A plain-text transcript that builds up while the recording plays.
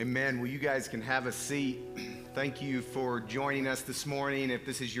Amen. Well, you guys can have a seat. Thank you for joining us this morning. If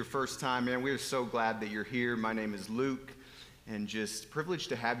this is your first time, man, we're so glad that you're here. My name is Luke, and just privileged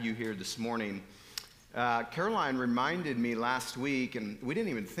to have you here this morning. Caroline reminded me last week, and we didn't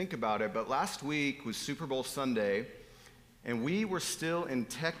even think about it, but last week was Super Bowl Sunday, and we were still in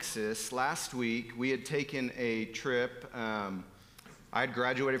Texas. Last week, we had taken a trip. I had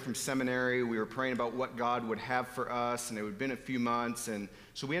graduated from seminary. We were praying about what God would have for us, and it had been a few months. And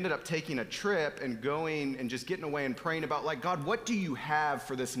so we ended up taking a trip and going and just getting away and praying about, like, God, what do you have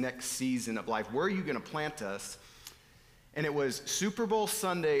for this next season of life? Where are you going to plant us? And it was Super Bowl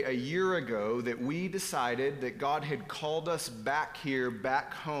Sunday a year ago that we decided that God had called us back here,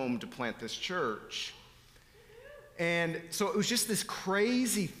 back home to plant this church. And so it was just this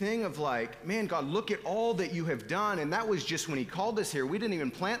crazy thing of like, man, God, look at all that you have done. And that was just when he called us here. We didn't even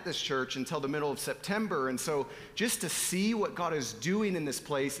plant this church until the middle of September. And so just to see what God is doing in this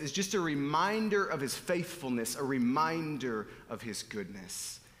place is just a reminder of his faithfulness, a reminder of his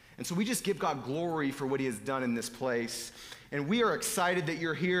goodness. And so we just give God glory for what he has done in this place. And we are excited that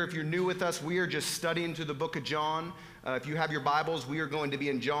you're here. If you're new with us, we are just studying through the book of John. If you have your Bibles, we are going to be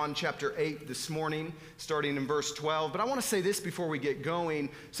in John chapter 8 this morning, starting in verse 12. But I want to say this before we get going.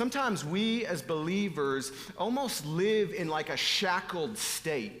 Sometimes we as believers almost live in like a shackled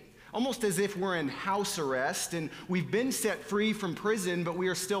state, almost as if we're in house arrest and we've been set free from prison, but we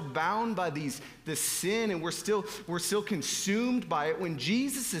are still bound by this sin, and we're still consumed by it, when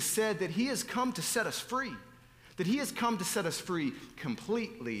Jesus has said that he has come to set us free. That he has come to set us free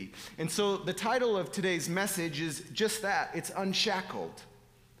completely. And so the title of today's message is just that. It's Unshackled.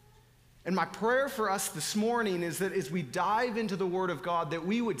 And my prayer for us this morning is that as we dive into the Word of God, that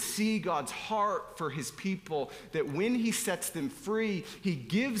we would see God's heart for his people, that when he sets them free, he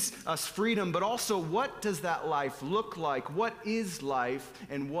gives us freedom, but also what does that life look like? What is life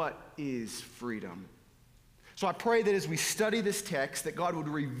and what is freedom? So I pray that as we study this text, that God would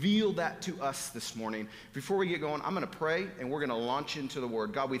reveal that to us this morning. Before we get going, I'm going to pray, and we're going to launch into the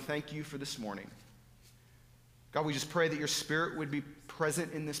Word. God, we thank you for this morning. God, we just pray that your Spirit would be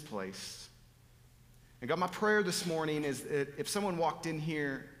present in this place. And God, my prayer this morning is that if someone walked in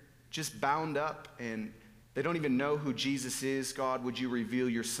here just bound up and they don't even know who Jesus is, God, would you reveal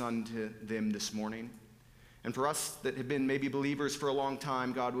your Son to them this morning? And for us that have been maybe believers for a long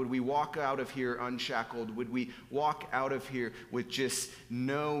time, God, would we walk out of here unshackled? Would we walk out of here with just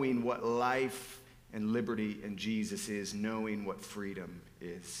knowing what life and liberty in Jesus is, knowing what freedom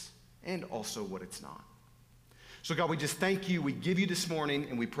is, and also what it's not? So God, we just thank you. We give you this morning,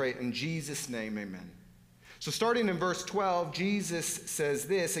 and we pray in Jesus' name, amen. So starting in verse 12, Jesus says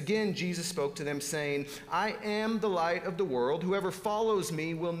this. Again, Jesus spoke to them saying, I am the light of the world. Whoever follows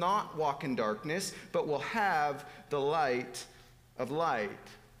me will not walk in darkness, but will have the light of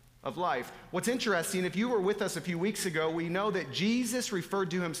life. What's interesting, if you were with us a few weeks ago, we know that Jesus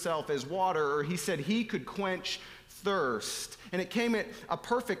referred to himself as water, or he said he could quench thirst. And it came at a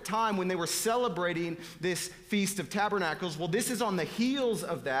perfect time when they were celebrating this Feast of Tabernacles. Well, this is on the heels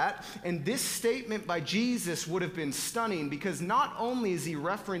of that, and this statement by Jesus would have been stunning, because not only is he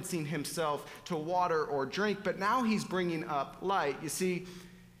referencing himself to water or drink, but now he's bringing up light. You see,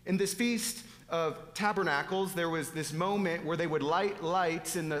 in this Feast of Tabernacles, there was this moment where they would light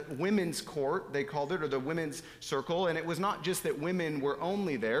lights in the women's court, they called it, or the women's circle. And it was not just that women were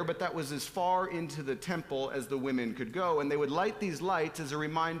only there, but that was as far into the temple as the women could go. And they would light these lights as a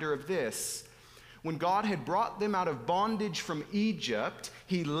reminder of this. When God had brought them out of bondage from Egypt,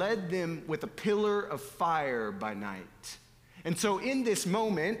 he led them with a pillar of fire by night. And so in this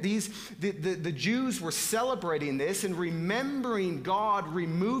moment, the Jews were celebrating this and remembering God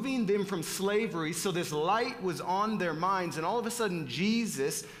removing them from slavery, so this light was on their minds. And all of a sudden,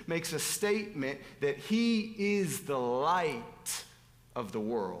 Jesus makes a statement that he is the light of the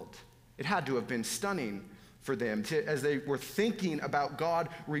world. It had to have been stunning for them as they were thinking about God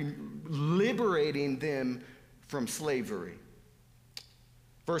liberating them from slavery.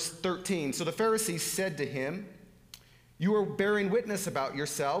 Verse 13, so the Pharisees said to him, you are bearing witness about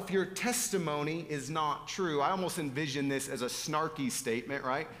yourself. Your testimony is not true. I almost envision this as a snarky statement,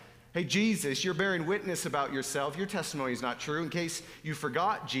 right? Hey, Jesus, you're bearing witness about yourself. Your testimony is not true. In case you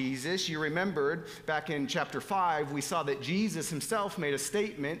forgot Jesus, you remembered back in chapter 5, we saw that Jesus himself made a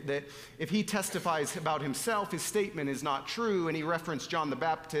statement that if he testifies about himself, his statement is not true. And he referenced John the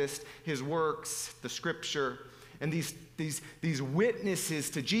Baptist, his works, the scripture, and these witnesses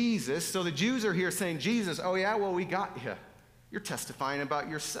to Jesus. So the Jews are here saying, Jesus, oh yeah, well, we got you. You're testifying about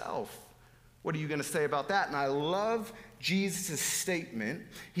yourself. What are you going to say about that? And I love Jesus' statement.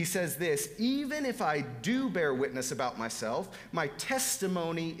 He says this, "Even if I do bear witness about myself, my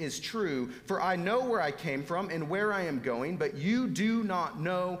testimony is true, for I know where I came from and where I am going, but you do not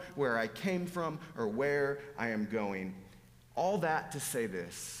know where I came from or where I am going." All that to say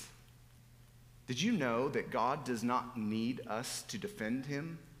this. Did you know that God does not need us to defend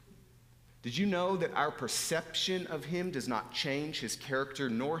him? Did you know that our perception of him does not change his character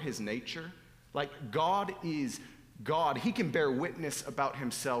nor his nature? Like, God is God. He can bear witness about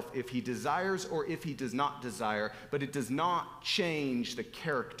himself if he desires or if he does not desire, but it does not change the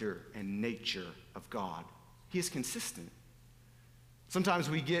character and nature of God. He is consistent. Sometimes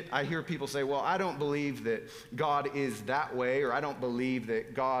I hear people say, well, I don't believe that God is that way, or I don't believe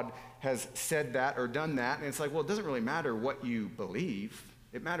that God has said that or done that. And it's like, well, it doesn't really matter what you believe.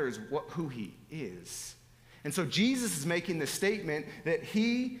 It matters who he is. And so Jesus is making the statement that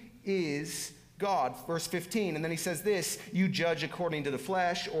he is God. Verse 15, and then he says this, "You judge according to the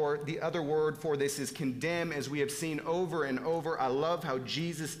flesh," or the other word for this is condemn, as we have seen over and over. I love how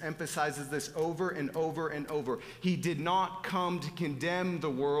Jesus emphasizes this over and over and over. He did not come to condemn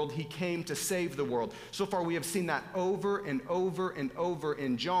the world. He came to save the world. So far we have seen that over and over and over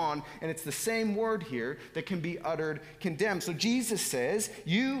in John, and it's the same word here that can be uttered, condemn. So Jesus says,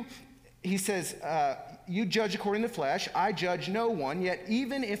 you judge according to the flesh, I judge no one, yet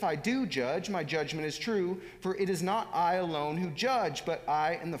even if I do judge, my judgment is true, for it is not I alone who judge, but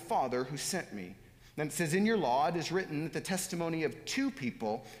I and the Father who sent me. Then it says, in your law it is written that the testimony of two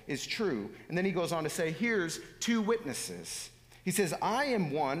people is true. And then he goes on to say, here's two witnesses. He says, I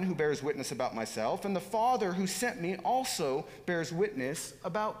am one who bears witness about myself, and the Father who sent me also bears witness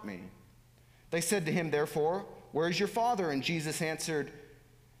about me. They said to him, therefore, where is your Father? And Jesus answered,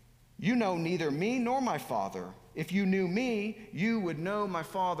 you know neither me nor my Father. If you knew me, you would know my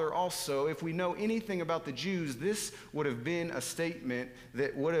Father also. If we know anything about the Jews, this would have been a statement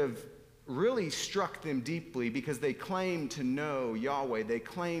that would have really struck them deeply, because they claimed to know Yahweh. They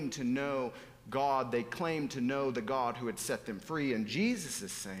claimed to know God. They claimed to know the God who had set them free. And Jesus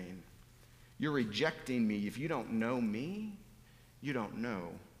is saying, you're rejecting me. If you don't know me, you don't know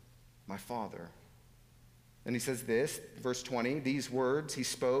my Father. And he says this, verse 20, these words he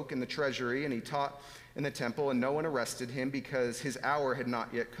spoke in the treasury, and he taught in the temple, and no one arrested him because his hour had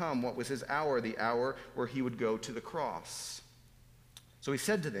not yet come. What was his hour? The hour where he would go to the cross. So he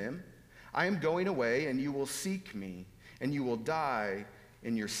said to them, I am going away, and you will seek me, and you will die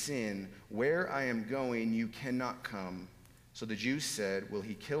in your sin. Where I am going, you cannot come. So the Jews said, will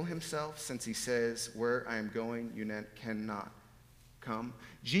he kill himself, since he says, where I am going, you cannot come?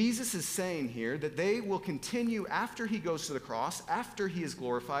 Jesus is saying here that they will continue after he goes to the cross, after he is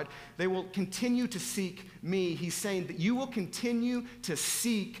glorified, they will continue to seek me. He's saying that you will continue to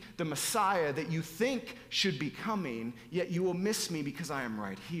seek the Messiah that you think should be coming, yet you will miss me because I am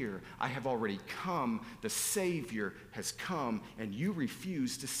right here. I have already come. The Savior has come, and you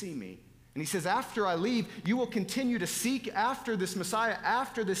refuse to see me. And he says, after I leave, you will continue to seek after this Messiah,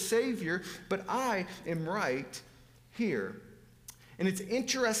 after this Savior, but I am right here. And it's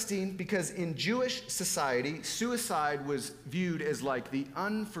interesting because in Jewish society, suicide was viewed as like the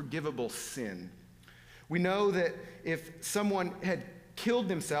unforgivable sin. We know that if someone had killed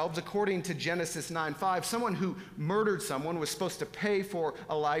themselves, according to Genesis 9:5, someone who murdered someone was supposed to pay for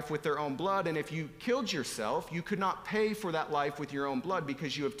a life with their own blood. And if you killed yourself, you could not pay for that life with your own blood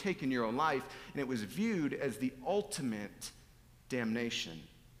because you have taken your own life. And it was viewed as the ultimate damnation.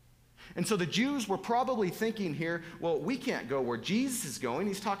 And so the Jews were probably thinking here, well, we can't go where Jesus is going.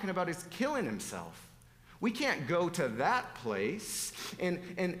 He's talking about his killing himself. We can't go to that place.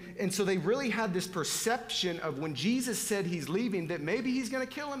 And so they really had this perception of when Jesus said he's leaving, that maybe he's going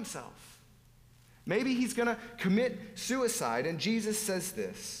to kill himself. Maybe he's going to commit suicide. And Jesus says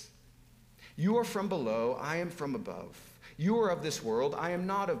this, you are from below, I am from above. You are of this world, I am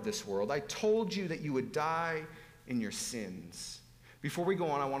not of this world. I told you that you would die in your sins. Before we go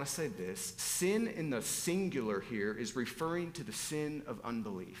on, I want to say this. Sin in the singular here is referring to the sin of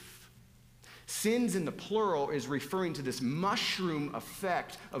unbelief. Sins in the plural is referring to this mushroom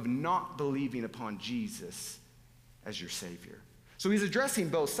effect of not believing upon Jesus as your Savior. So he's addressing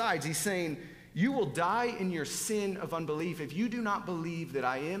both sides. He's saying, you will die in your sin of unbelief. If you do not believe that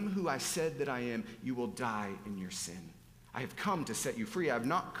I am who I said that I am, you will die in your sin. I have come to set you free. I have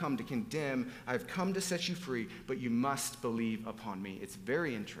not come to condemn. I have come to set you free, but you must believe upon me. It's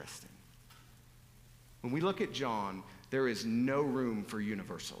very interesting. When we look at John, there is no room for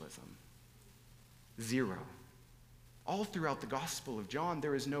universalism. Zero. All throughout the Gospel of John,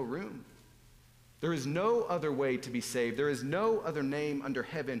 there is no room. There is no other way to be saved. There is no other name under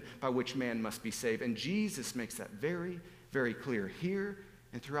heaven by which man must be saved. And Jesus makes that very, very clear here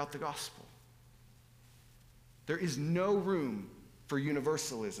and throughout the gospel. There is no room for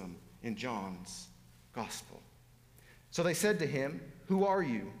universalism in John's gospel. So they said to him, "Who are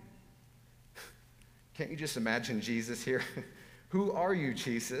you?" Can't you just imagine Jesus here? "Who are you,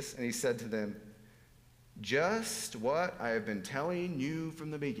 Jesus?" And he said to them, "Just what I have been telling you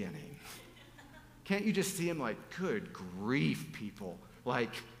from the beginning." Can't you just see him like, good grief, people. Like,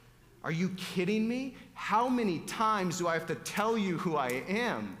 are you kidding me? How many times do I have to tell you who I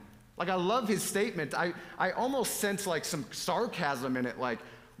am? Like, I love his statement. I almost sense like some sarcasm in it. Like,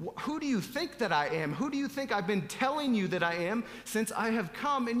 who do you think that I am? Who do you think I've been telling you that I am since I have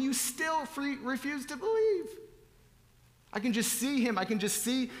come and you still refuse to believe? I can just see him. I can just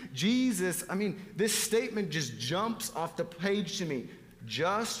see Jesus. I mean, this statement just jumps off the page to me.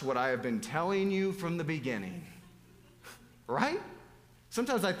 Just what I have been telling you from the beginning. Right?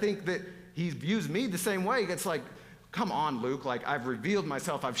 Sometimes I think that he views me the same way. It's like, come on, Luke. Like, I've revealed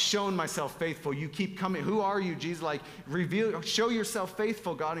myself. I've shown myself faithful. You keep coming. Who are you, Jesus? Like, show yourself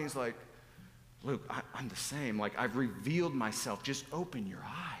faithful, God. And he's like, Luke, I'm the same. Like, I've revealed myself. Just open your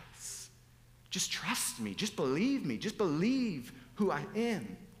eyes. Just trust me. Just believe me. Just believe who I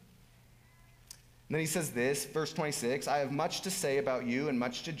am. And then he says this, verse 26, "I have much to say about you and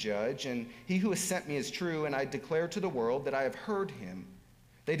much to judge, and he who has sent me is true, and I declare to the world that I have heard him.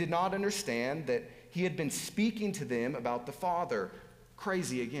 They did not understand that he had been speaking to them about the Father."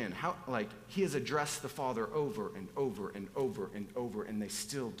 Crazy again. How, like, he has addressed the Father over and over and over and over, and they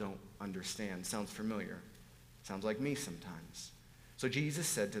still don't understand. Sounds familiar. Sounds like me sometimes. So Jesus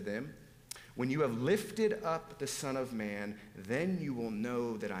said to them, "When you have lifted up the Son of Man, then you will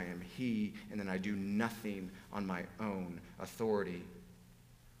know that I am he, and that I do nothing on my own authority."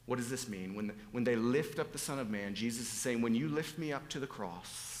 What does this mean? When they lift up the Son of Man, Jesus is saying, when you lift me up to the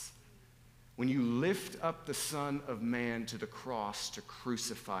cross, when you lift up the Son of Man to the cross to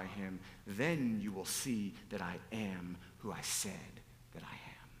crucify him, then you will see that I am who I said that I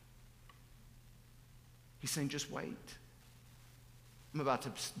am. He's saying, just wait. I'm about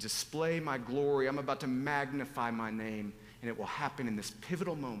to display my glory. I'm about to magnify my name. And it will happen in this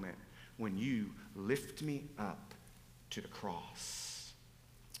pivotal moment when you lift me up to the cross.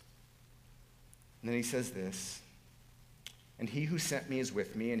 And then he says this, "And he who sent me is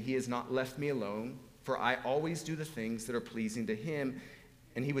with me, and he has not left me alone, for I always do the things that are pleasing to him."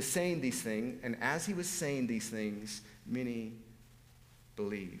 And he was saying these things, and as he was saying these things, many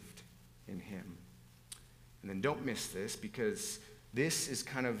believed in him. And then don't miss this, because this is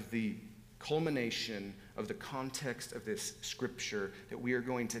kind of the culmination of the context of this scripture that we are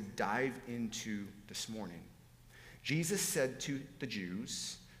going to dive into this morning. Jesus said to the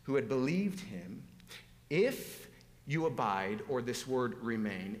Jews who had believed him, "If you abide," or this word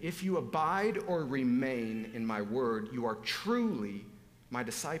remain, "if you abide or remain in my word, you are truly my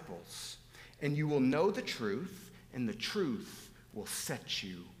disciples, and you will know the truth, and the truth will set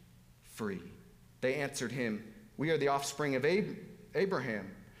you free." They answered him, "We are the offspring of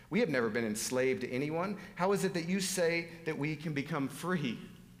Abraham. We have never been enslaved to anyone. How is it that you say that we can become free?"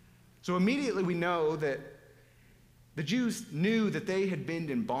 So immediately we know that the Jews knew that they had been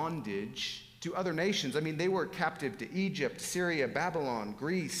in bondage to other nations. I mean, they were captive to Egypt, Syria, Babylon,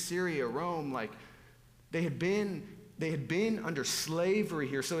 Greece, Syria, Rome. Like, they had been under slavery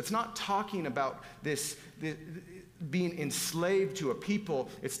here. So it's not talking about this being enslaved to a people.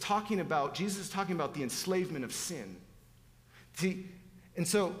 It's talking about, Jesus is talking about the enslavement of sin. See, and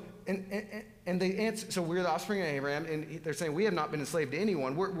so, and they answer, so we're the offspring of Abraham, and they're saying, we have not been enslaved to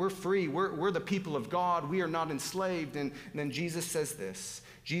anyone. We're free. We're the people of God. We are not enslaved. And then Jesus says this.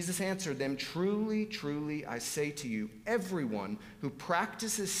 Jesus answered them, "Truly, truly, I say to you, everyone who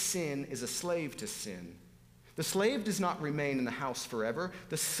practices sin is a slave to sin. The slave does not remain in the house forever.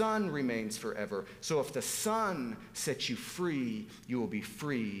 The Son remains forever. So if the Son sets you free, you will be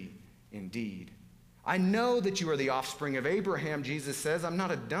free indeed. I know that you are the offspring of Abraham," Jesus says. "I'm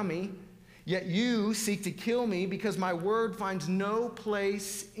not a dummy. Yet you seek to kill me because my word finds no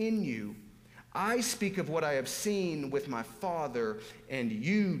place in you. I speak of what I have seen with my Father, and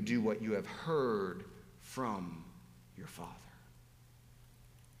you do what you have heard from your Father."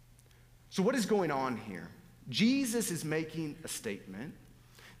 So what is going on here? Jesus is making a statement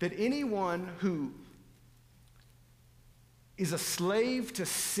that anyone who is a slave to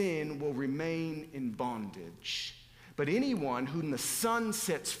sin will remain in bondage. But anyone whom the Son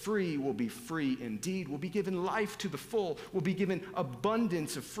sets free will be free indeed, will be given life to the full, will be given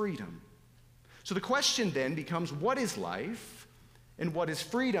abundance of freedom. So the question then becomes, what is life and what is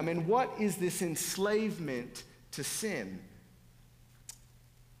freedom, and what is this enslavement to sin?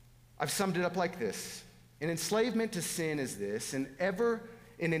 I've summed it up like this. An enslavement to sin is this: an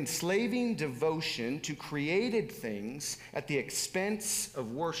enslaving devotion to created things at the expense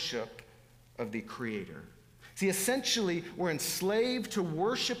of worship of the Creator. See, essentially, we're enslaved to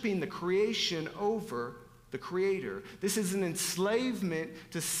worshiping the creation over the Creator. This is an enslavement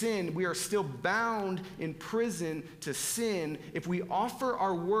to sin. We are still bound in prison to sin if we offer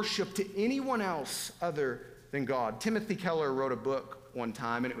our worship to anyone else other than God. Timothy Keller wrote a book one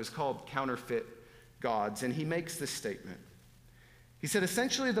time, and it was called Counterfeit Gods, and he makes this statement. He said,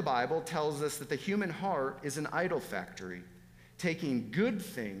 essentially, the Bible tells us that the human heart is an idol factory, taking good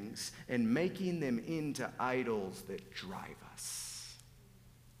things and making them into idols that drive us.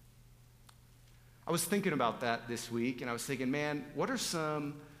 I was thinking about that this week, and I was thinking, man,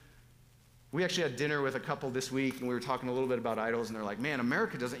 we actually had dinner with a couple this week, and we were talking a little bit about idols, and they're like, man,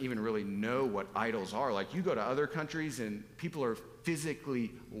 America doesn't even really know what idols are. Like, you go to other countries, and people are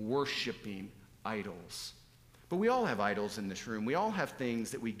physically worshiping idols. But we all have idols in this room. We all have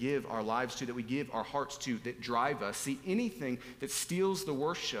things that we give our lives to, that we give our hearts to, that drive us. See, anything that steals the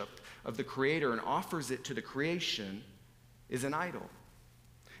worship of the Creator and offers it to the creation is an idol.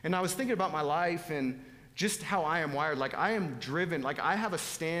 And I was thinking about my life and just how I am wired. Like, I am driven, like I have a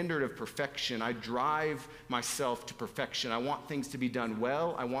standard of perfection. I drive myself to perfection. I want things to be done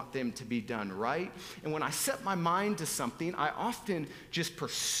well. I want them to be done right. And when I set my mind to something, I often just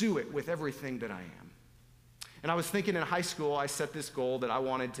pursue it with everything that I am. And I was thinking in high school, I set this goal that I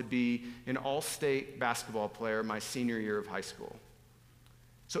wanted to be an all-state basketball player my senior year of high school.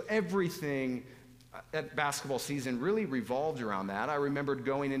 So everything at basketball season really revolved around that. I remembered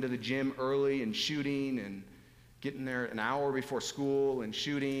going into the gym early and shooting and getting there an hour before school and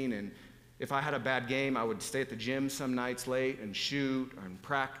shooting. And if I had a bad game, I would stay at the gym some nights late and shoot and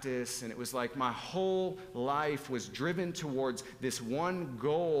practice. And it was like my whole life was driven towards this one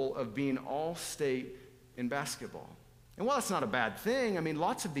goal of being all-state in basketball. And while that's not a bad thing, I mean,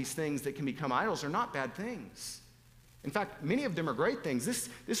 lots of these things that can become idols are not bad things. In fact, many of them are great things.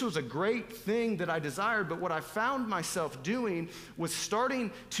 This was a great thing that I desired, but what I found myself doing was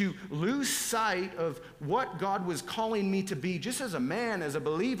starting to lose sight of what God was calling me to be just as a man, as a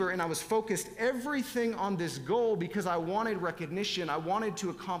believer, and I was focused everything on this goal because I wanted recognition. I wanted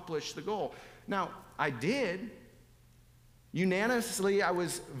to accomplish the goal. Now, I did. Unanimously, I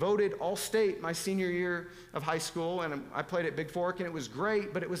was voted all-state my senior year of high school, and I played at Big Fork, and it was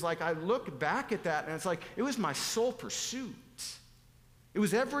great, but it was like I look back at that, and it's like it was my sole pursuit. It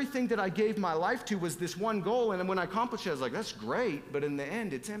was everything that I gave my life to was this one goal, and when I accomplished it, I was like, that's great, but in the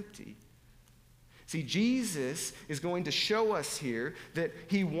end, it's empty. See, Jesus is going to show us here that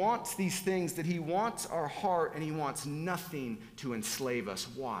he wants these things, that he wants our heart, and he wants nothing to enslave us.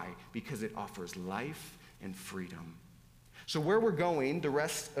 Why? Because it offers life and freedom. So where we're going the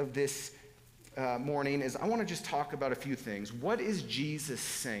rest of this morning is I want to just talk about a few things. What is Jesus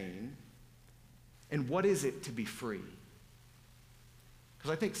saying, and what is it to be free?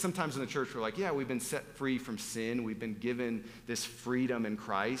 Because I think sometimes in the church we're like, yeah, we've been set free from sin. We've been given this freedom in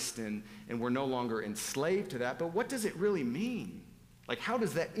Christ, and we're no longer enslaved to that. But what does it really mean? Like, how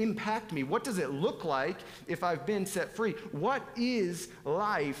does that impact me? What does it look like if I've been set free? What is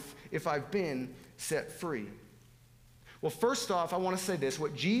life if I've been set free? Well, first off, I want to say this.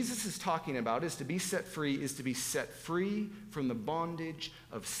 What Jesus is talking about is to be set free from the bondage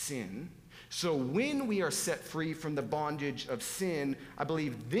of sin. So when we are set free from the bondage of sin, I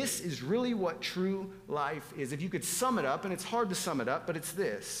believe this is really what true life is. If you could sum it up, and it's hard to sum it up, but it's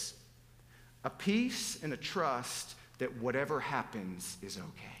this: a peace and a trust that whatever happens is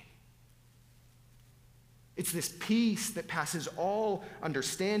okay. It's this peace that passes all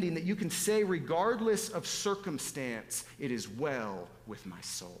understanding, that you can say, regardless of circumstance, it is well with my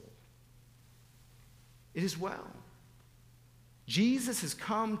soul. It is well. Jesus has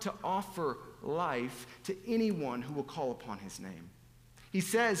come to offer life to anyone who will call upon his name. He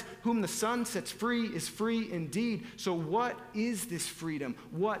says, whom the Son sets free is free indeed. So what is this freedom?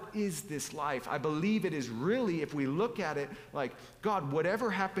 What is this life? I believe it is really, if we look at it like, God, whatever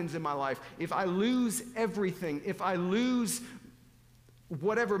happens in my life, if I lose everything, if I lose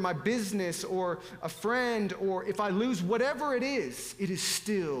whatever, my business or a friend, or if I lose whatever it is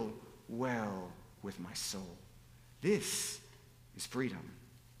still well with my soul. This is freedom.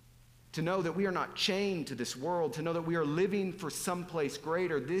 To know that we are not chained to this world, to know that we are living for someplace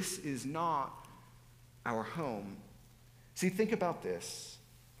greater. This is not our home. See, think about this.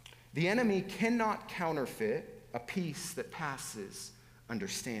 The enemy cannot counterfeit a peace that passes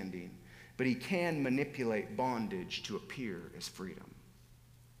understanding. but he can manipulate bondage to appear as freedom.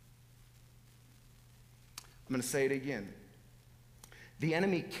 I'm going to say it again. The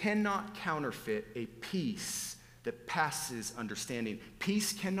enemy cannot counterfeit a peace that passes understanding.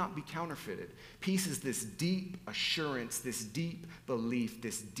 Peace cannot be counterfeited. Peace is this deep assurance, this deep belief,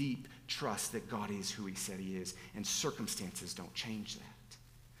 this deep trust that God is who he said he is, and circumstances don't change that.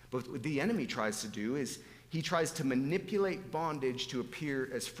 But what the enemy tries to do is he tries to manipulate bondage to appear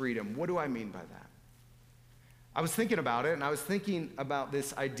as freedom. What do I mean by that? I was thinking about it, and I was thinking about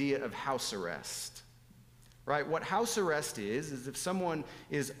this idea of house arrest. Right? What house arrest is if someone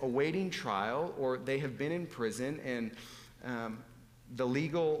is awaiting trial or they have been in prison and the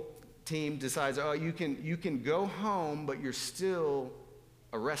legal team decides, oh, you can go home, but you're still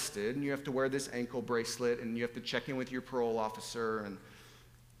arrested, and you have to wear this ankle bracelet, and you have to check in with your parole officer. And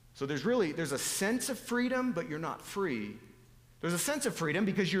so there's a sense of freedom, but you're not free. There's a sense of freedom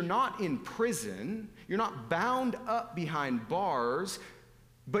because you're not in prison, you're not bound up behind bars,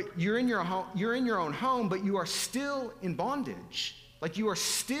 but you're in your own home, but you are still in bondage. Like you are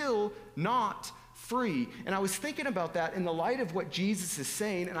still not free. And I was thinking about that in the light of what Jesus is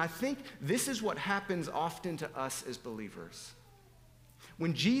saying, and I think this is what happens often to us as believers.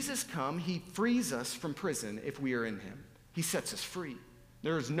 When Jesus comes, he frees us from prison if we are in him. He sets us free.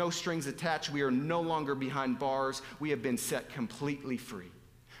 There is no strings attached. We are no longer behind bars. We have been set completely free.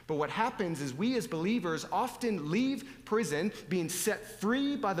 But what happens is we as believers often leave prison being set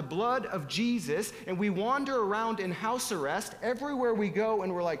free by the blood of Jesus, and we wander around in house arrest everywhere we go,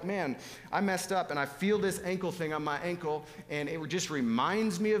 and we're like, man, I messed up, and I feel this ankle thing on my ankle, and it just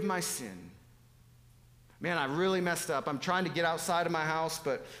reminds me of my sin. Man, I really messed up. I'm trying to get outside of my house,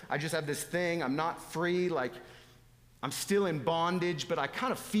 but I just have this thing. I'm not free. Like, I'm still in bondage, but I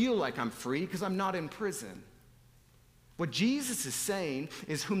kind of feel like I'm free because I'm not in prison. What Jesus is saying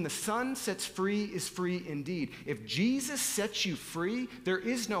is, whom the Son sets free is free indeed. If Jesus sets you free, there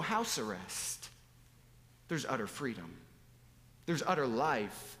is no house arrest. There's utter freedom. There's utter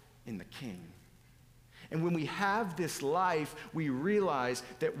life in the King. And when we have this life, we realize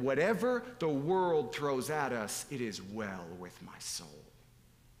that whatever the world throws at us, it is well with my soul.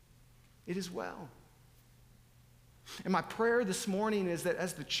 It is well. And my prayer this morning is that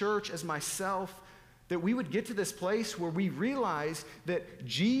as the church, as myself, that we would get to this place where we realize that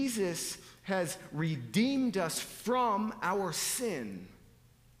Jesus has redeemed us from our sin.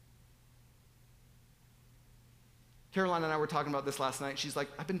 Caroline and I were talking about this last night. She's like,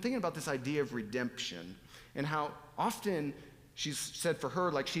 I've been thinking about this idea of redemption and how often she's said for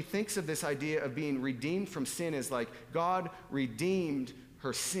her, like she thinks of this idea of being redeemed from sin as like God redeemed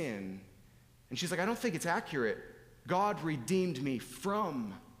her sin. And she's like, I don't think it's accurate. God redeemed me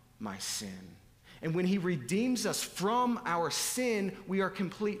from my sin. And when he redeems us from our sin, we are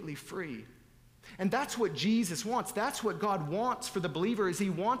completely free. And that's what Jesus wants. That's what God wants for the believer, is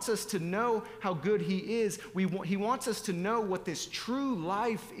he wants us to know how good he is. He wants us to know what this true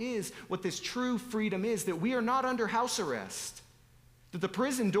life is, what this true freedom is, that we are not under house arrest, that the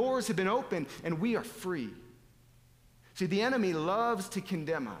prison doors have been opened and we are free. See, the enemy loves to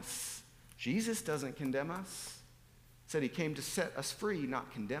condemn us. Jesus doesn't condemn us. He said he came to set us free,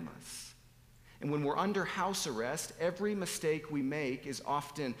 not condemn us. And when we're under house arrest, every mistake we make is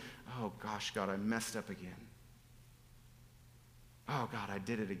often, oh gosh, God, I messed up again. Oh God, I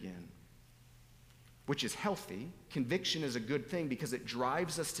did it again. Which is healthy. Conviction is a good thing because it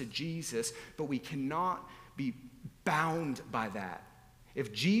drives us to Jesus, but we cannot be bound by that.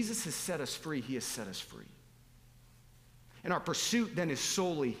 If Jesus has set us free, he has set us free. And our pursuit then is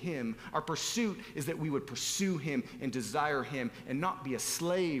solely him. Our pursuit is that we would pursue him and desire him and not be a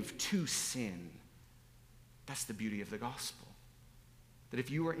slave to sin. That's the beauty of the gospel. That if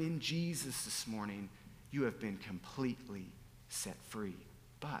you are in Jesus this morning, you have been completely set free.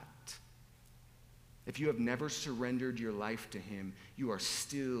 But if you have never surrendered your life to him, you are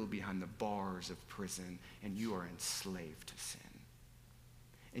still behind the bars of prison and you are enslaved to sin.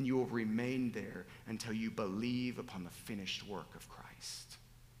 And you will remain there until you believe upon the finished work of Christ.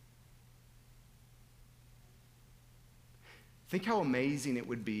 Think how amazing it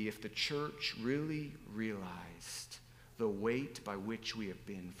would be if the church really realized the weight by which we have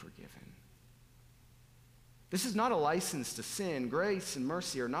been forgiven. This is not a license to sin. Grace and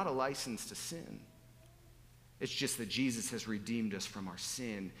mercy are not a license to sin. It's just that Jesus has redeemed us from our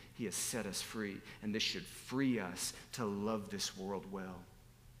sin. He has set us free. And this should free us to love this world well,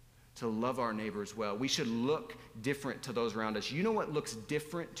 to love our neighbors well. We should look different to those around us. You know what looks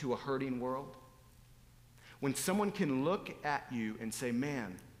different to a hurting world? When someone can look at you and say,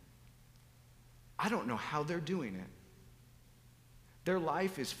 man, I don't know how they're doing it, Their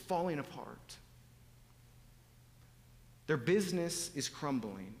life is falling apart. Their business is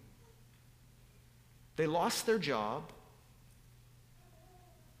crumbling. They lost their job.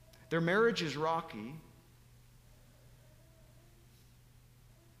 Their marriage is rocky.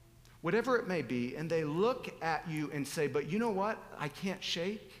 Whatever it may be, and they look at you and say, but you know what I can't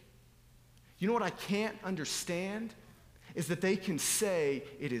shake? You know what I can't understand? Is that they can say,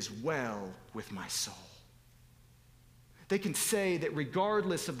 it is well with my soul. They can say that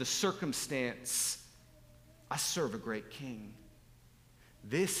regardless of the circumstance, I serve a great king.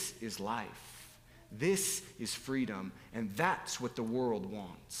 This is life. This is freedom. And that's what the world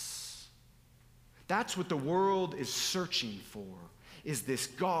wants. That's what the world is searching for, is this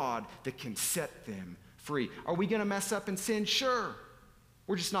God that can set them free. Are we going to mess up and sin? Sure.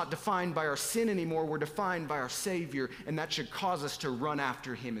 We're just not defined by our sin anymore. We're defined by our Savior, and that should cause us to run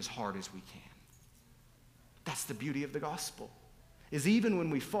after him as hard as we can. That's the beauty of the gospel, is even when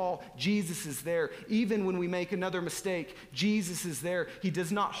we fall, Jesus is there. Even when we make another mistake, Jesus is there. He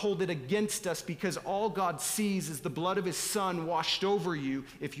does not hold it against us, because all God sees is the blood of his Son washed over you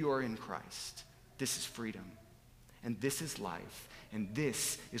if you are in Christ. This is freedom, and this is life, and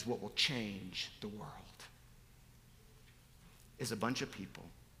this is what will change the world. Is a bunch of people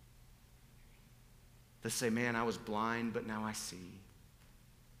that say, man, I was blind, but now I see.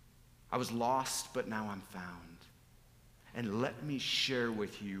 I was lost, but now I'm found. And let me share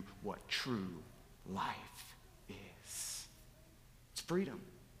with you what true life is. It's freedom.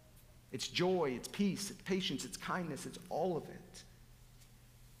 It's joy. It's peace. It's patience. It's kindness. It's all of it.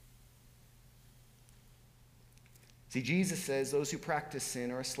 See, Jesus says those who practice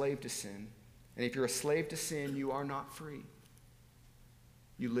sin are a slave to sin. And if you're a slave to sin, you are not free.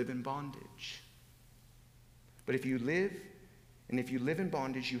 You live in bondage. But if you live in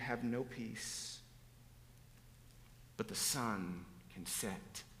bondage, you have no peace. But the Son can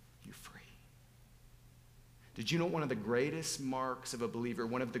set you free. Did you know one of the greatest marks of a believer,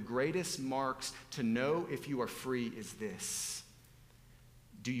 one of the greatest marks to know if you are free is this?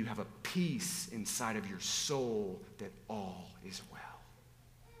 Do you have a peace inside of your soul that all is well?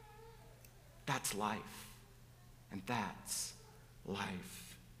 That's life. And that's life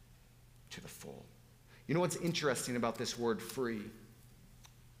to the full. You know what's interesting about this word free?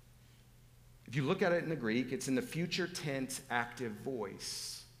 If you look at it in the Greek, it's in the future tense active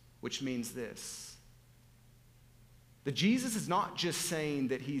voice, which means this: that Jesus is not just saying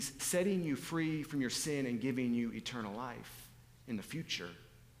that he's setting you free from your sin and giving you eternal life in the future.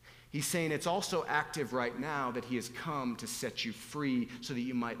 He's saying it's also active right now, that he has come to set you free so that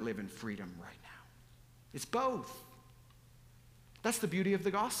you might live in freedom right now. It's both. That's the beauty of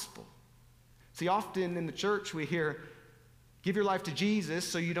the gospel. See, often in the church we hear, give your life to Jesus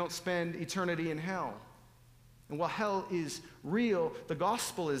so you don't spend eternity in hell. And while hell is real, the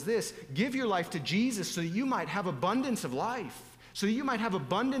gospel is this: give your life to Jesus so that you might have abundance of life, so that you might have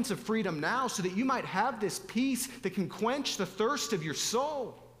abundance of freedom now, so that you might have this peace that can quench the thirst of your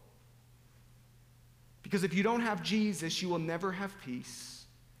soul. Because if you don't have Jesus, you will never have peace.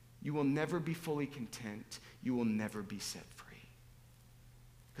 You will never be fully content. You will never be set free.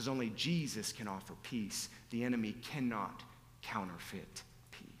 Because only Jesus can offer peace. The enemy cannot counterfeit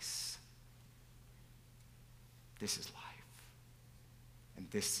peace. This is life. And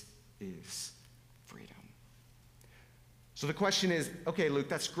this is freedom. So the question is, okay, Luke,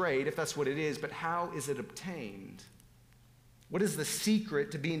 that's great if that's what it is, but how is it obtained? What is the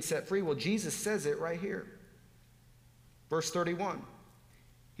secret to being set free? Well, Jesus says it right here. Verse 31.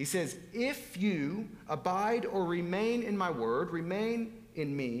 He says, if you abide or remain in my word, remain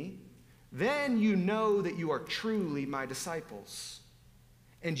in me, then you know that you are truly my disciples.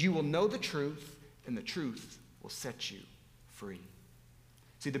 And you will know the truth, and the truth will set you free.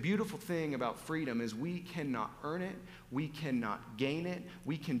 See, the beautiful thing about freedom is we cannot earn it, we cannot gain it,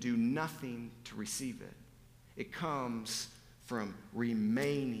 we can do nothing to receive it. It comes from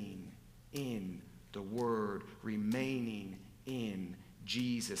remaining in the Word, remaining in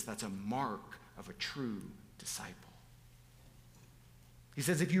Jesus. That's a mark of a true disciple. He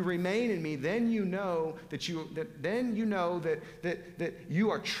says, if you remain in me, then you know that you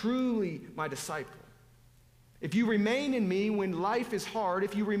are truly my disciple. If you remain in me when life is hard,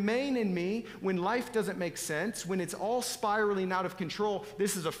 if you remain in me when life doesn't make sense, when it's all spiraling out of control,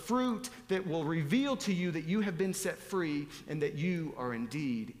 this is a fruit that will reveal to you that you have been set free and that you are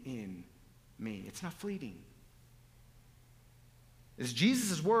indeed in me. It's not fleeting. It's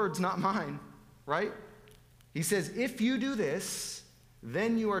Jesus' words, not mine, right? He says, if you do this,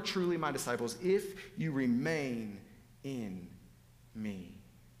 then you are truly my disciples, if you remain in me.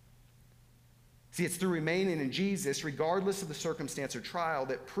 See, See, it's through remaining in Jesus, regardless of the circumstance or trial,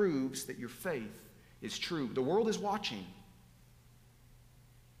 that proves that your faith is true. The world is watching.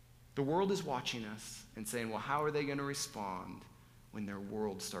 The world is watching us and saying, well, how are they going to respond when their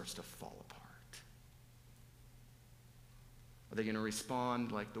world starts to fall apart? Are they going to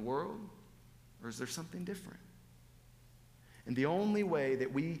respond like the world, or is there something different? And the only way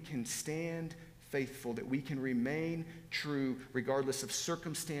that we can stand faithful, that we can remain true regardless of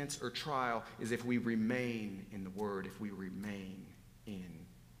circumstance or trial, is if we remain in the Word, if we remain in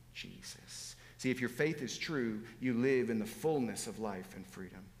Jesus. See, if your faith is true, you live in the fullness of life and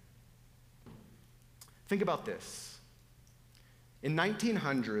freedom. Think about this. In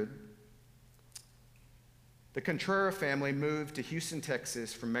 1900, the Contreras family moved to Houston,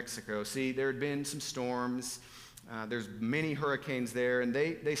 Texas from Mexico. See, there had been some storms. There's many hurricanes there, and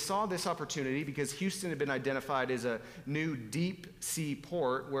they saw this opportunity because Houston had been identified as a new deep sea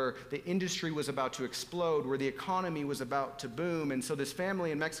port where the industry was about to explode, where the economy was about to boom. And so this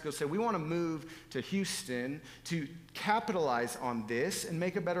family in Mexico said, we want to move to Houston to capitalize on this and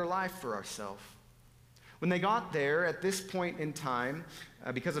make a better life for ourselves. When they got there, at this point in time,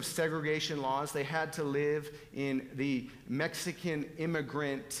 because of segregation laws, they had to live in the Mexican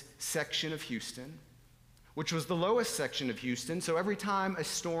immigrant section of Houston, which was the lowest section of Houston. So every time a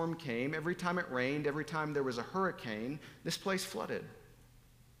storm came, every time it rained, every time there was a hurricane, this place flooded.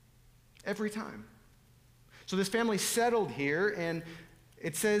 Every time. So this family settled here, and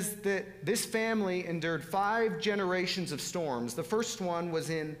it says that this family endured 5 generations of storms. The first one was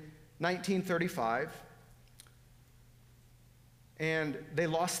in 1935. And they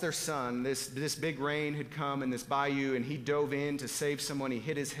lost their son. This big rain had come in this bayou, and he dove in to save someone. He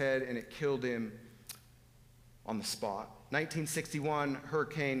hit his head, and it killed him on the spot. 1961,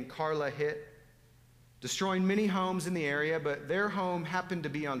 Hurricane Carla hit, destroying many homes in the area, but their home happened to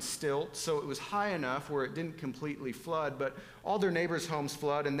be on stilts, so it was high enough where it didn't completely flood, but all their neighbors' homes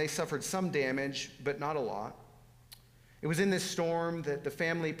flood, and they suffered some damage, but not a lot. It was in this storm that the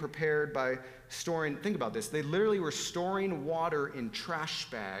family prepared by storing, think about this, they literally were storing water in trash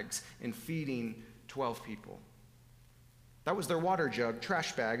bags and feeding 12 people. That was their water jug,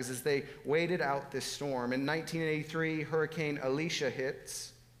 trash bags, as they waited out this storm. In 1983, Hurricane Alicia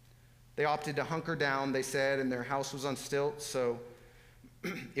hits. They opted to hunker down, they said, and their house was on stilts, so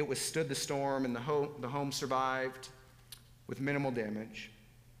it withstood the storm, and the home survived with minimal damage.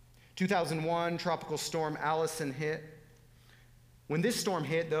 2001, Tropical Storm Allison hit. When this storm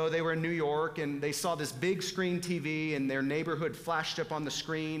hit, though, they were in New York, and they saw this big screen TV, and their neighborhood flashed up on the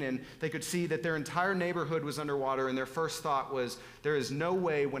screen, and they could see that their entire neighborhood was underwater, and their first thought was, there is no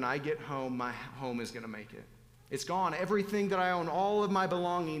way when I get home, my home is going to make it. It's gone. Everything that I own, all of my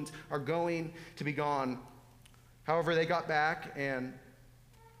belongings are going to be gone. However, they got back, and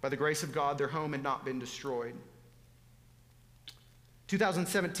by the grace of God, their home had not been destroyed.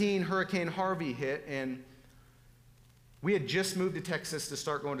 2017, Hurricane Harvey hit, and we had just moved to Texas to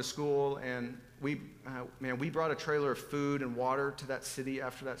start going to school, and we brought a trailer of food and water to that city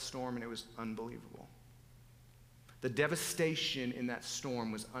after that storm, and it was unbelievable. The devastation in that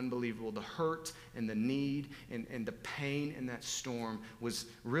storm was unbelievable. The hurt and the need and the pain in that storm was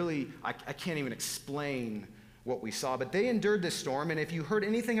really, I can't even explain what we saw. But they endured this storm, and if you heard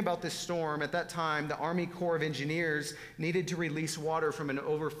anything about this storm, at that time, the Army Corps of Engineers needed to release water from an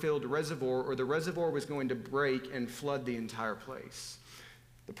overfilled reservoir, or the reservoir was going to break and flood the entire place.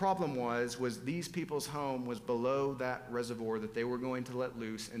 The problem was these people's home was below that reservoir that they were going to let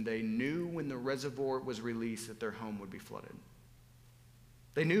loose, and they knew when the reservoir was released that their home would be flooded.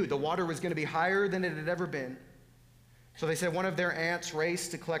 They knew the water was going to be higher than it had ever been. So they said one of their aunts raced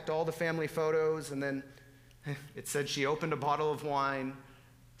to collect all the family photos, and then it said she opened a bottle of wine,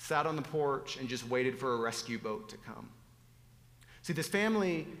 sat on the porch, and just waited for a rescue boat to come. See, this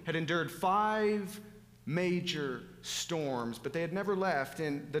family had endured 5 major storms, but they had never left.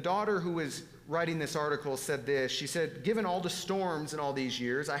 And the daughter who was writing this article said this. She said, given all the storms in all these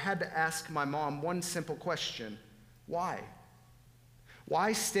years, I had to ask my mom one simple question. Why?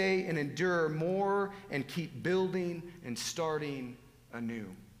 Why stay and endure more and keep building and starting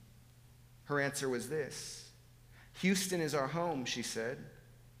anew? Her answer was this. Houston is our home, she said.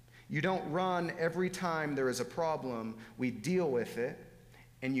 You don't run every time there is a problem. We deal with it,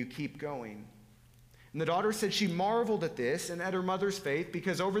 and you keep going. And the daughter said she marveled at this and at her mother's faith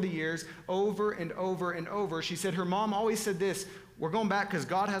because over the years, over and over and over, she said her mom always said this, we're going back because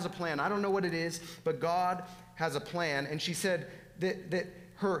God has a plan. I don't know what it is, but God has a plan. And she said that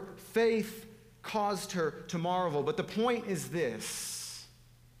her faith caused her to marvel. But the point is this.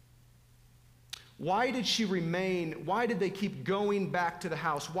 Why did she remain? Why did they keep going back to the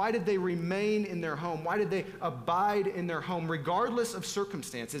house? Why did they remain in their home? Why did they abide in their home, regardless of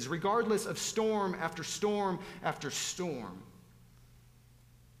circumstances, regardless of storm after storm after storm?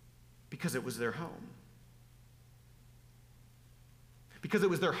 Because it was their home. Because it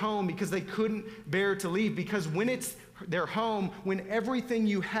was their home, because they couldn't bear to leave, because when it's their home, when everything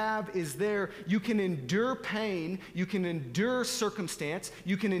you have is there, you can endure pain, you can endure circumstance,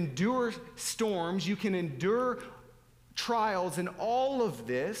 you can endure storms, you can endure trials, and all of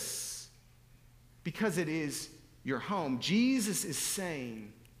this because it is your home. Jesus is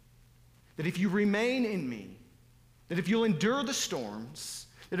saying that if you remain in me, that if you'll endure the storms,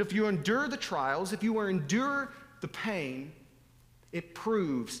 that if you endure the trials, if you will endure the pain, it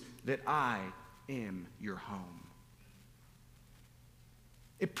proves that I am your home.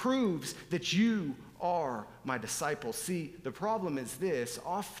 It proves that you are my disciples. See, the problem is this: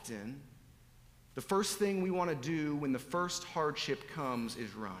 often, the first thing we want to do when the first hardship comes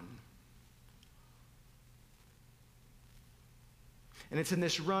is run. And it's in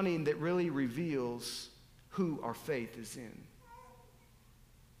this running that really reveals who our faith is in.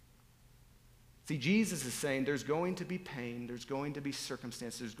 See, Jesus is saying there's going to be pain, there's going to be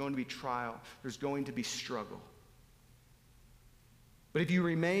circumstance, there's going to be trial, there's going to be struggle. But if you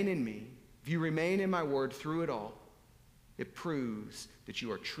remain in me, if you remain in my word through it all, it proves that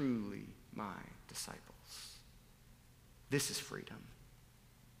you are truly my disciples. This is freedom.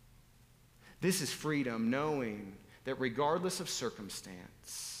 This is freedom, knowing that regardless of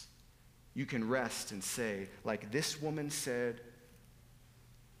circumstance, you can rest and say, like this woman said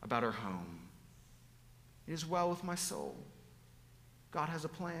about her home, "It is well with my soul. God has a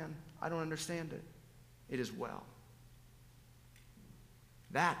plan. I don't understand it. It is well."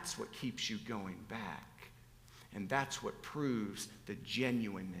 That's what keeps you going back. And that's what proves the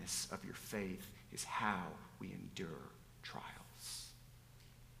genuineness of your faith, is how we endure trials.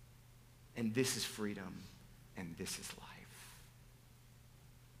 And this is freedom, and this is life.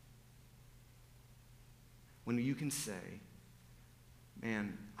 When you can say,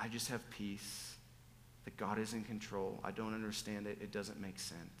 man, I just have peace, that God is in control. I don't understand it. It doesn't make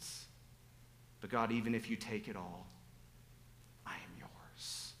sense. But God, even if you take it all, I am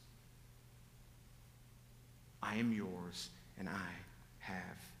yours. I am yours, and I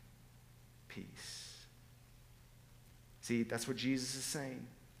have peace. See, that's what Jesus is saying.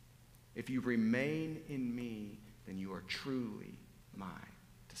 If you remain in me, then you are truly my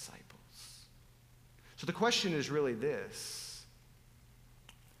disciples. So the question is really this.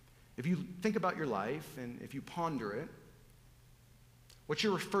 If you think about your life and if you ponder it, what's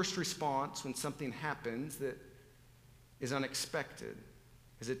your first response when something happens that is unexpected?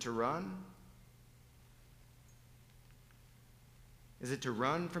 Is it to run? Is it to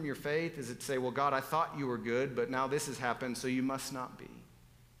run from your faith? Is it to say, well, God, I thought you were good, but now this has happened, so you must not be?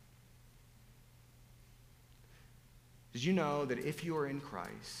 Did you know that if you are in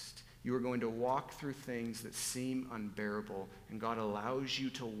Christ, you are going to walk through things that seem unbearable, and God allows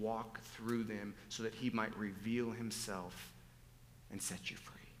you to walk through them so that he might reveal himself and set you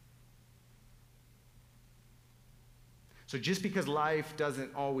free? So just because life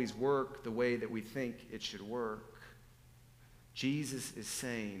doesn't always work the way that we think it should work, Jesus is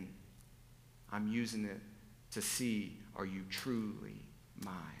saying, I'm using it to see, are you truly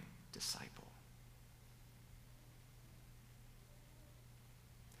my disciple?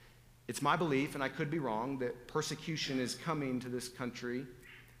 It's my belief, and I could be wrong, that persecution is coming to this country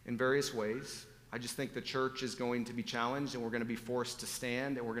in various ways. I just think the church is going to be challenged, and we're going to be forced to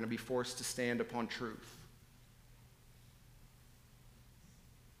stand, and we're going to be forced to stand upon truth.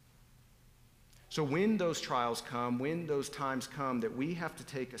 So when those trials come, when those times come that we have to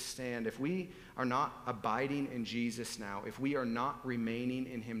take a stand, if we are not abiding in Jesus now, if we are not remaining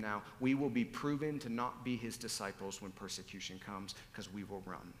in him now, we will be proven to not be his disciples when persecution comes, because we will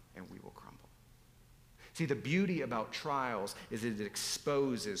run and we will crumble. See, the beauty about trials is that it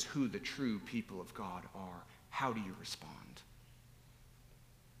exposes who the true people of God are. How do you respond?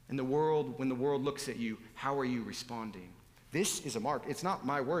 In the world, when the world looks at you, how are you responding? This is a mark. It's not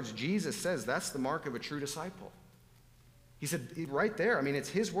my words. Jesus says that's the mark of a true disciple. He said right there, I mean, it's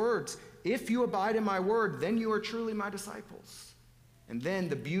his words. If you abide in my word, then you are truly my disciples. And then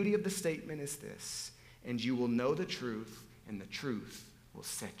the beauty of the statement is this: and you will know the truth, and the truth will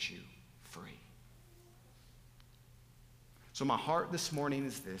set you free. So my heart this morning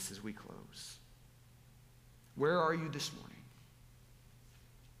is this as we close. Where are you this morning?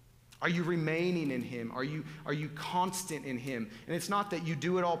 Are you remaining in him? Are you constant in him? And it's not that you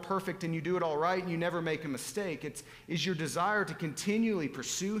do it all perfect and you do it all right and you never make a mistake. Is your desire to continually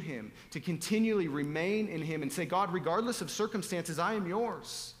pursue him, to continually remain in him and say, God, regardless of circumstances, I am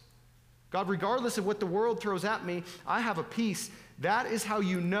yours. God, regardless of what the world throws at me, I have a peace. That is how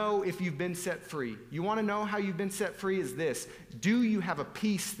you know if you've been set free. You want to know how you've been set free is this. Do you have a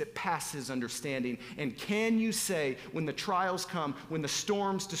peace that passes understanding? And can you say, when the trials come, when the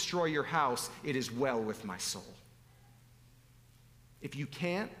storms destroy your house, it is well with my soul? If you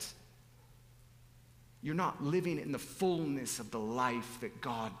can't, you're not living in the fullness of the life that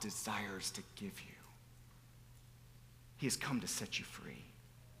God desires to give you. He has come to set you free.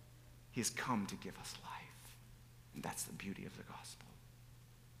 He has come to give us life. And that's the beauty of the gospel.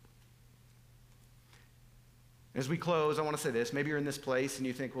 As we close, I want to say this. Maybe you're in this place and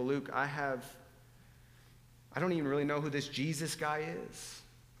you think, well, Luke, I don't even really know who this Jesus guy is.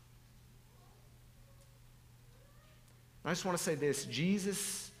 I just want to say this.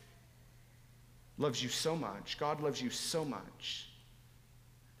 Jesus loves you so much. God loves you so much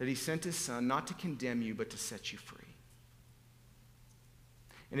that he sent his son not to condemn you, but to set you free.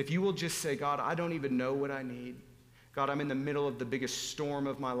 And if you will just say, God, I don't even know what I need. God, I'm in the middle of the biggest storm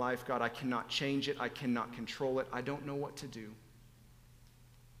of my life. God, I cannot change it. I cannot control it. I don't know what to do.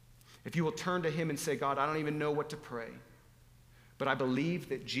 If you will turn to him and say, God, I don't even know what to pray, but I believe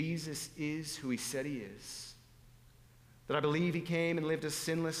that Jesus is who he said he is. That I believe he came and lived a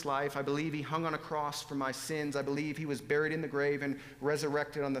sinless life. I believe he hung on a cross for my sins. I believe he was buried in the grave and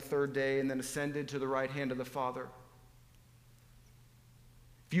resurrected on the third day and then ascended to the right hand of the Father.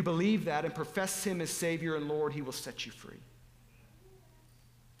 If you believe that and profess him as Savior and Lord, he will set you free.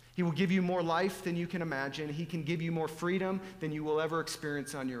 He will give you more life than you can imagine. He can give you more freedom than you will ever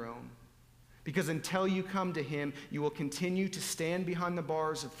experience on your own. Because until you come to him, you will continue to stand behind the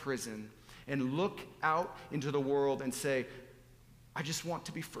bars of prison and look out into the world and say, I just want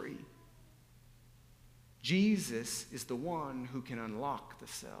to be free. Jesus is the one who can unlock the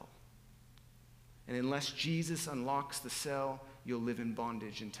cell. And unless Jesus unlocks the cell, you'll live in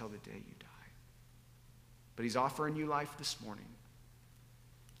bondage until the day you die. But he's offering you life this morning.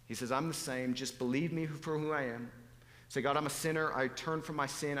 He says, I'm the same. Just believe me for who I am. Say, God, I'm a sinner. I turn from my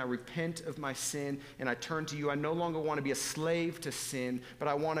sin. I repent of my sin, and I turn to you. I no longer want to be a slave to sin, but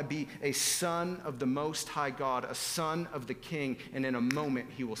I want to be a son of the Most High God, a son of the King, and in a moment,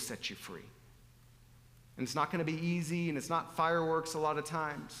 he will set you free. And it's not going to be easy, and it's not fireworks a lot of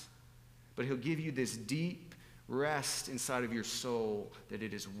times, but he'll give you this deep rest inside of your soul that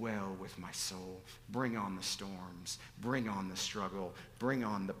it is well with my soul. Bring on the storms. Bring on the struggle. Bring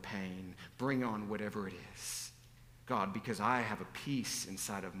on the pain. Bring on whatever it is. God, because I have a peace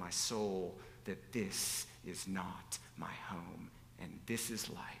inside of my soul that this is not my home, and this is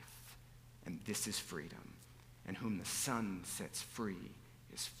life, and this is freedom, and whom the Son sets free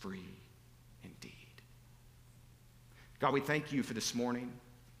is free indeed. God, we thank you for this morning.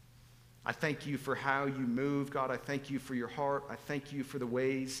 I thank you for how you move. God, I thank you for your heart. I thank you for the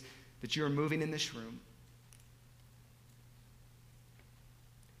ways that you are moving in this room.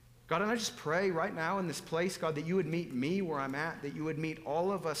 God, and I just pray right now in this place, God, that you would meet me where I'm at, that you would meet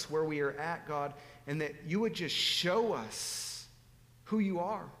all of us where we are at, God, and that you would just show us who you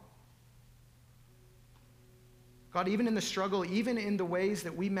are. God, even in the struggle, even in the ways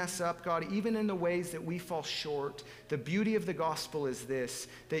that we mess up, God, even in the ways that we fall short, the beauty of the gospel is this,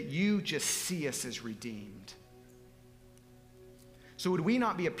 that you just see us as redeemed. So would we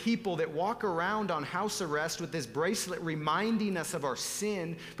not be a people that walk around on house arrest with this bracelet reminding us of our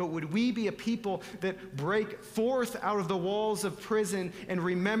sin, but would we be a people that break forth out of the walls of prison and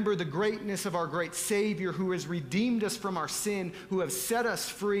remember the greatness of our great Savior who has redeemed us from our sin, who have set us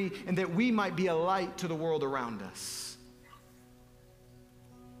free, and that we might be a light to the world around us?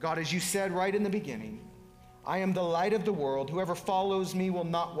 God, as you said right in the beginning, I am the light of the world. Whoever follows me will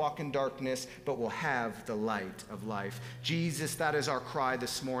not walk in darkness, but will have the light of life. Jesus, that is our cry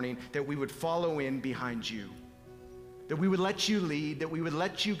this morning, that we would follow in behind you, that we would let you lead, that we would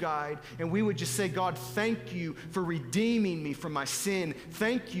let you guide, and we would just say, God, thank you for redeeming me from my sin.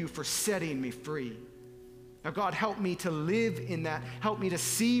 Thank you for setting me free. Now, God, help me to live in that. Help me to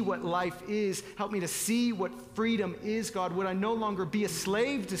see what life is. Help me to see what freedom is, God. Would I no longer be a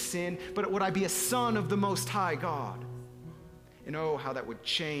slave to sin, but would I be a son of the Most High God? And oh, how that would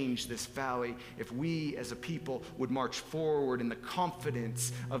change this valley if we as a people would march forward in the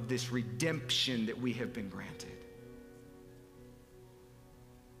confidence of this redemption that we have been granted.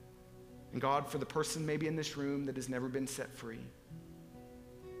 And God, for the person maybe in this room that has never been set free,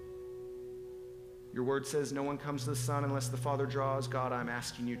 Your word says no one comes to the Son unless the Father draws. God, I'm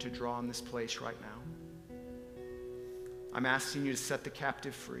asking you to draw in this place right now. I'm asking you to set the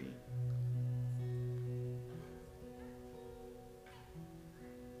captive free.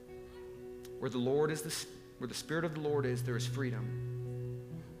 Where the Spirit of the Lord is, there is freedom.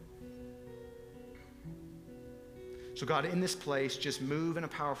 So God, in this place, just move in a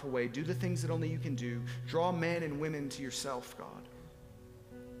powerful way. Do the things that only you can do. Draw men and women to yourself, God.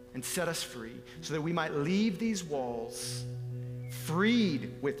 And set us free so that we might leave these walls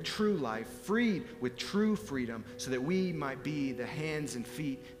freed with true life, freed with true freedom, so that we might be the hands and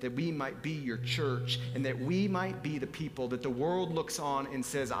feet, that we might be your church, and that we might be the people that the world looks on and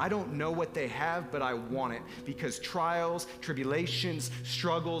says, I don't know what they have, but I want it, because trials, tribulations,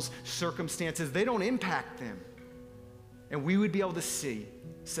 struggles, circumstances, they don't impact them. And we would be able to say,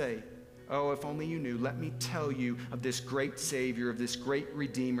 oh, if only you knew, let me tell you of this great Savior, of this great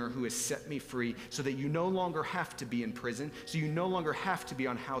Redeemer who has set me free, so that you no longer have to be in prison, so you no longer have to be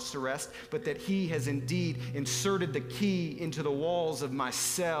on house arrest, but that he has indeed inserted the key into the walls of my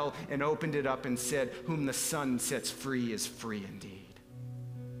cell and opened it up and said, whom the Son sets free is free indeed.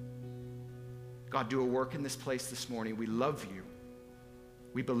 God, do a work in this place this morning. We love you.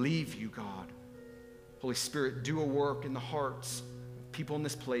 We believe you, God. Holy Spirit, do a work in the hearts people in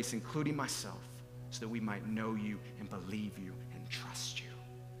this place, including myself, so that we might know you and believe you and trust you.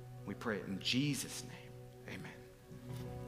 We pray it in Jesus' name.